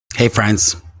Hey,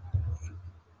 friends,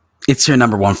 it's your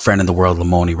number one friend in the world,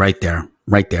 Limoni, right there,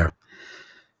 right there.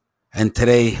 And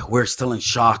today we're still in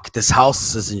shock. This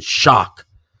house is in shock.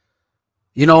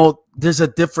 You know, there's a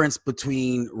difference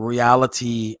between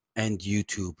reality and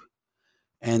YouTube,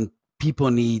 and people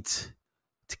need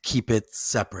to keep it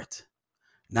separate.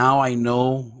 Now I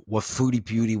know what Foodie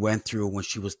Beauty went through when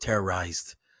she was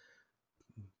terrorized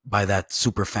by that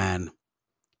Superfan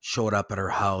showed up at her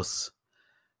house.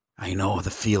 I know the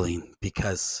feeling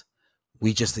because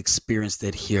we just experienced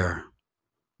it here.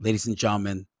 Ladies and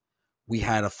gentlemen, we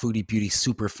had a Foodie Beauty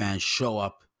super fan show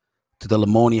up to the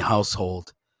Limoni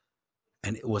household,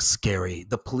 and it was scary.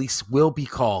 The police will be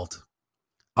called.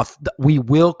 We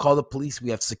will call the police. We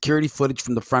have security footage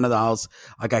from the front of the house.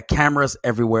 I got cameras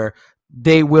everywhere.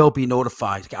 They will be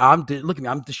notified. Look at me.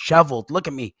 I'm disheveled. Look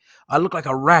at me. I look like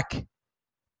a wreck.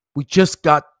 We just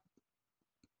got,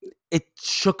 it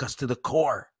shook us to the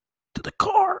core. To the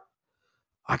core.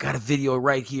 I got a video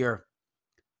right here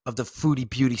of the Foodie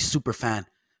Beauty super fan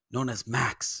known as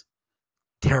Max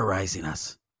terrorizing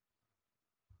us.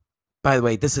 By the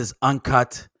way, this is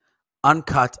uncut,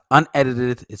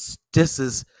 unedited. This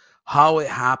is how it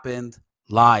happened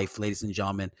live, ladies and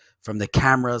gentlemen, from the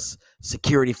cameras,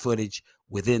 security footage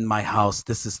within my house.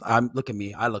 Look at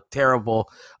me. I look terrible.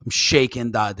 I'm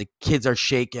shaking. The kids are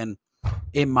shaking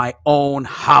in my own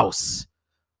house.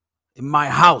 In my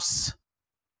house.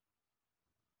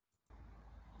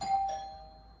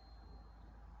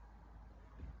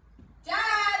 Dad,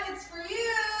 it's for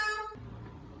you.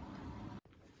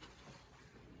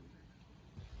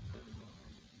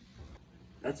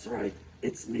 That's right,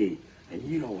 it's me. And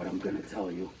you know what I'm gonna tell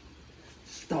you.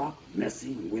 Stop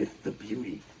messing with the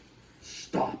beauty.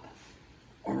 Stop.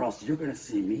 Or else you're gonna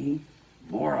see me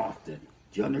more often.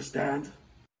 Do you understand?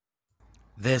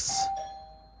 This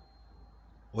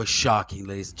was shocking,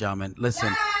 ladies and gentlemen. Listen,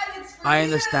 Dad, it's for I you.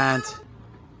 understand.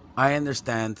 I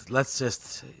understand. Let's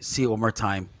just see it one more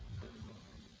time.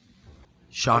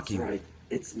 Shocking. That's right,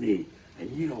 it's me.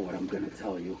 And you know what I'm gonna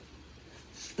tell you.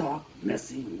 Stop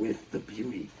messing with the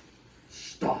beauty.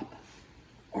 Stop.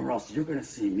 Or else you're gonna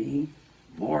see me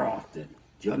more often.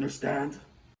 Do you understand?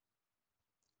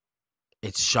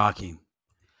 It's shocking.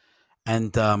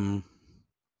 And I'm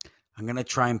gonna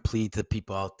try and plead to the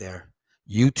people out there.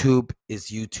 YouTube is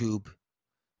YouTube.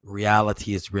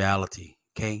 Reality is reality.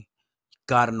 Okay? You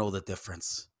gotta know the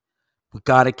difference. We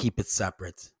gotta keep it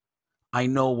separate. I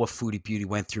know what Foodie Beauty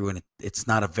went through, and it's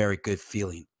not a very good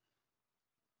feeling.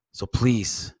 So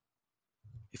please,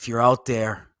 if you're out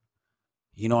there,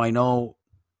 you know, I know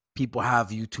people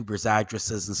have YouTubers'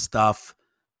 addresses and stuff.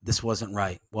 This wasn't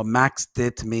right. What Max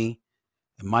did to me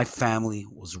and my family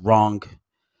was wrong.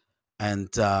 And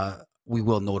we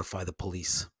will notify the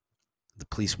police. The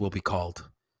police will be called.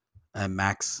 And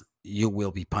Max, you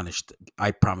will be punished. I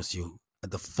promise you,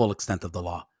 at the full extent of the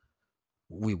law.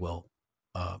 We will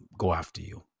go after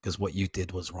you because what you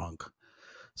did was wrong.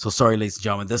 So sorry, ladies and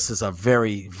gentlemen. This is a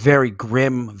very, very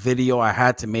grim video. I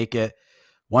had to make it.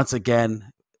 Once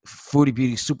again, Foodie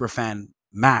Beauty superfan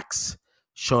Max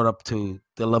showed up to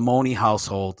the Limoni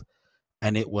household,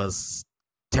 and it was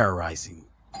terrorizing.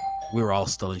 We were all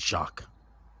still in shock.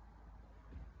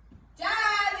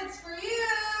 Dad, it's for you.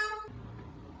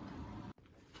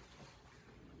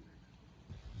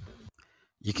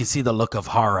 You can see the look of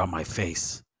horror on my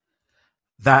face.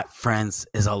 That, friends,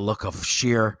 is a look of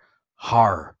sheer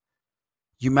horror.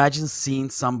 You imagine seeing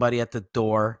somebody at the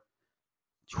door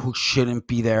who shouldn't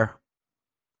be there?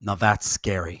 Now that's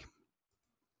scary.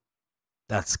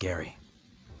 That's scary.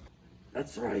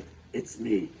 That's right. It's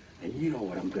me. And you know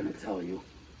what I'm going to tell you.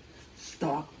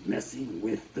 Stop messing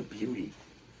with the beauty.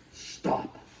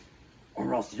 Stop.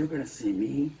 Or else you're going to see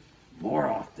me more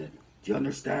often. Do you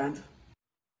understand?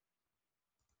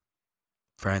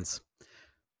 Friends,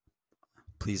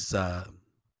 please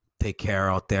take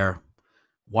care out there.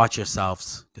 Watch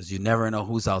yourselves because you never know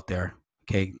who's out there.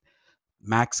 Okay.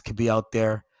 Max could be out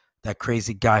there. That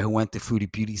crazy guy who went to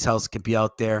Foodie Beauty's house could be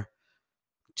out there.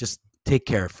 Just take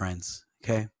care, friends.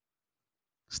 Okay.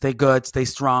 Stay good. Stay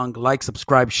strong. Like,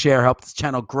 subscribe, share. Help this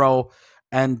channel grow.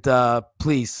 And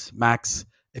please, Max,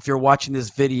 if you're watching this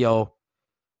video,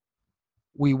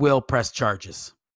 we will press charges.